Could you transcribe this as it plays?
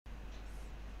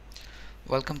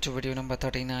Welcome to video number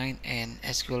 39 in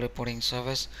SQL reporting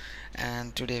service,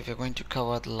 and today we're going to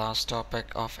cover the last topic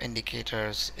of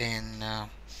indicators in the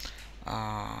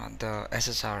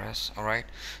SSRS. Alright,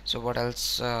 so what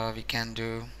else we can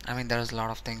do? I mean, there's a lot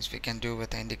of things we can do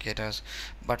with the indicators,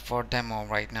 but for demo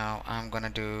right now I'm gonna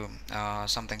do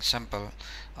something simple.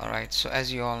 Alright, so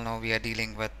as you all know, we are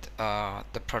dealing with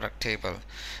the product table,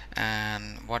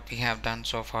 and what we have done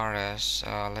so far is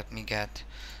let me get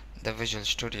the Visual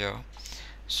Studio.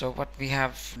 So what we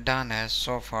have done is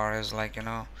so far is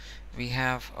we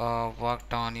have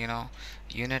worked on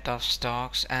unit of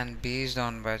stocks, and based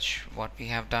on which what we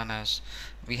have done is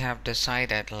we have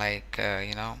decided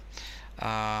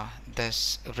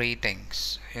this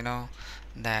ratings,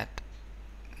 that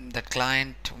the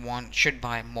client should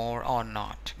buy more or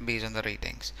not based on the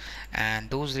ratings, and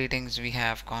those ratings we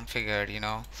have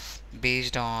configured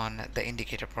based on the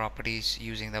indicator properties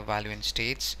using the value in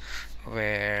states,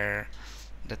 where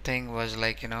the thing was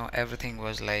everything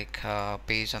was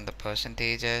based on the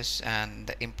percentages, and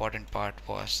the important part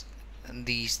was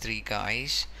these three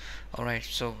guys. Alright,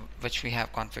 so which we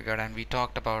have configured, and we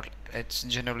talked about it's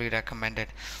generally recommended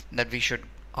that we should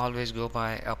always go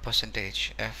by a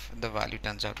percentage if the value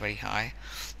turns out very high.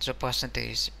 So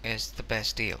percentage is the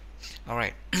best deal.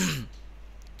 Alright.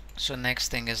 So next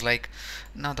thing is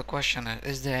now the question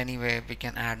is there any way we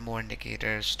can add more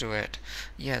indicators to it?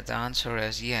 Yeah, the answer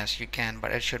is yes, you can,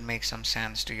 but it should make some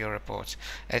sense to your reports.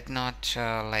 It's not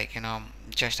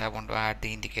just I want to add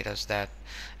the indicators that,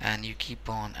 and you keep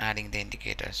on adding the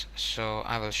indicators. So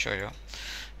I will show you.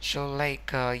 So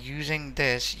using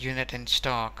this unit in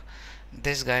stock,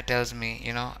 this guy tells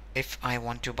me if I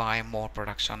want to buy more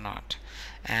products or not,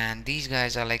 and these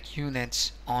guys are like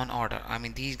units on order. I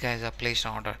mean, these guys are placed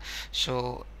on order,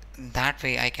 so that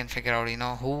way I can figure out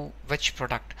which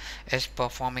product is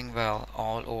performing well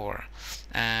all over.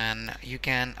 And you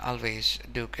can always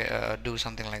do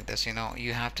something like this.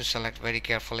 You have to select very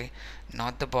carefully,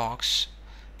 not the box,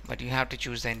 but you have to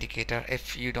choose the indicator.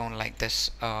 If you don't like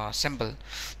this symbol,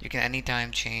 you can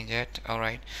anytime change it.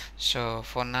 Alright, so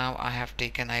for now I have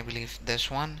taken, I believe, this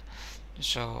one.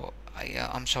 So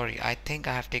I'm sorry, I think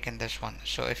I have taken this one.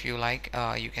 So if you like,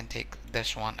 you can take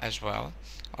this one as well.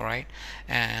 Alright,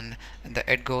 and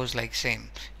it goes like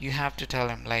same. You have to tell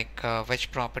him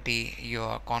which property you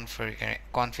are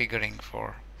configuring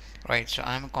for. Right, so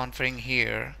I'm configuring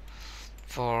here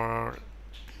for,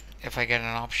 if I get an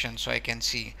option, so I can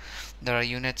see there are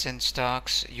units in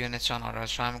stocks, units on order,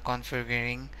 so I'm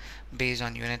configuring based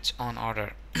on units on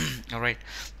order. Alright,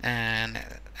 and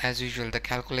as usual the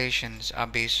calculations are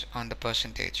based on the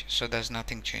percentage, so there's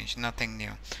nothing changed, nothing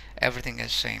new, everything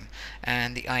is same,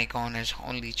 and the icon is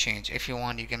only changed. If you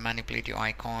want, you can manipulate your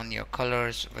icon, your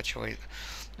colors, which way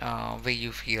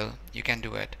you feel, you can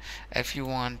do it. If you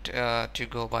want to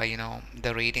go by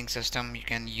the rating system, you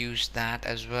can use that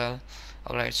as well.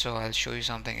 Alright, so I'll show you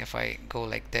something. If I go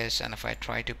like this and if I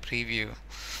try to preview,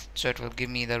 so it will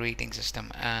give me the rating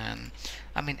system, and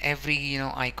I mean every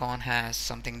icon has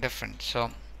something different, so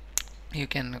you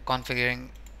can configure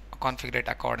it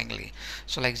accordingly.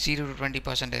 So 0 to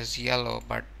 20% is yellow,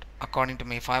 but according to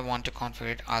me, if I want to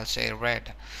configure it, I'll say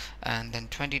red. And then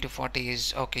 20 to 40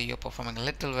 is okay, you're performing a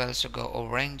little well, so go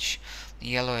orange.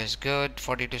 Yellow is good.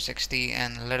 40 to 60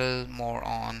 and a little more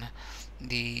on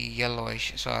the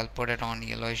yellowish, so I'll put it on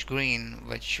yellowish green,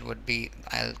 which would be,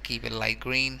 I'll keep it light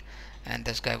green, and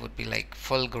this guy would be like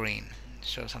full green,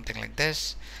 so something like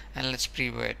this. And let's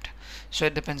preview it. So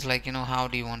it depends how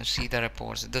do you want to see the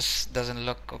reports. This doesn't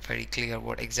look very clear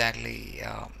what exactly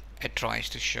it tries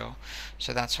to show,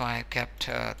 so that's why I kept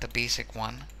the basic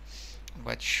one,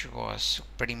 which was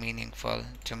pretty meaningful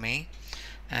to me.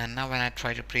 And now when I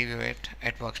try to preview it,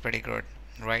 it works pretty good,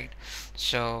 right?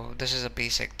 So this is a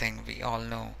basic thing we all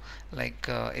know.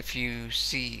 If you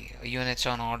see units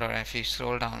on order, if you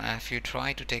scroll down and if you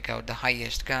try to take out the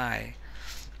highest guy,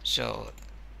 so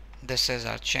this is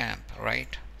our champ,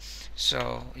 right?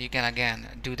 So you can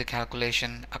again do the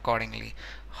calculation accordingly.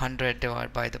 100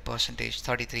 divided by the percentage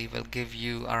 33 will give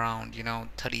you around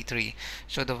 33.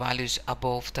 So the values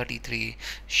above 33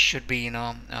 should be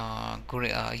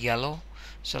yellow.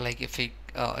 So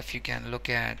if you can look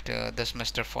at this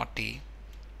Mr. 40,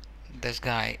 this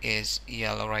guy is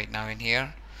yellow right now in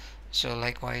here. So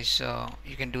likewise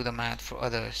you can do the math for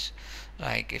others,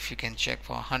 if you can check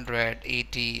for 100,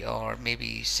 80, or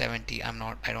maybe 70. I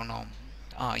don't know.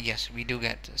 Yes, we do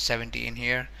get 70 in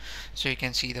here, so you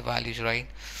can see the values, right?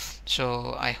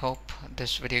 So I hope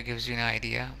this video gives you an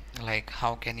idea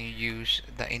how can you use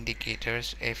the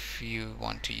indicators if you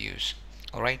want to use.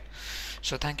 Alright,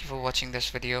 so thank you for watching this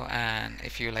video, and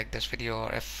if you like this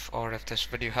video, or if this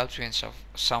video helps you in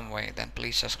some way, then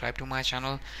please subscribe to my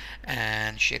channel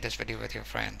and share this video with your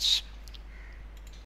friends.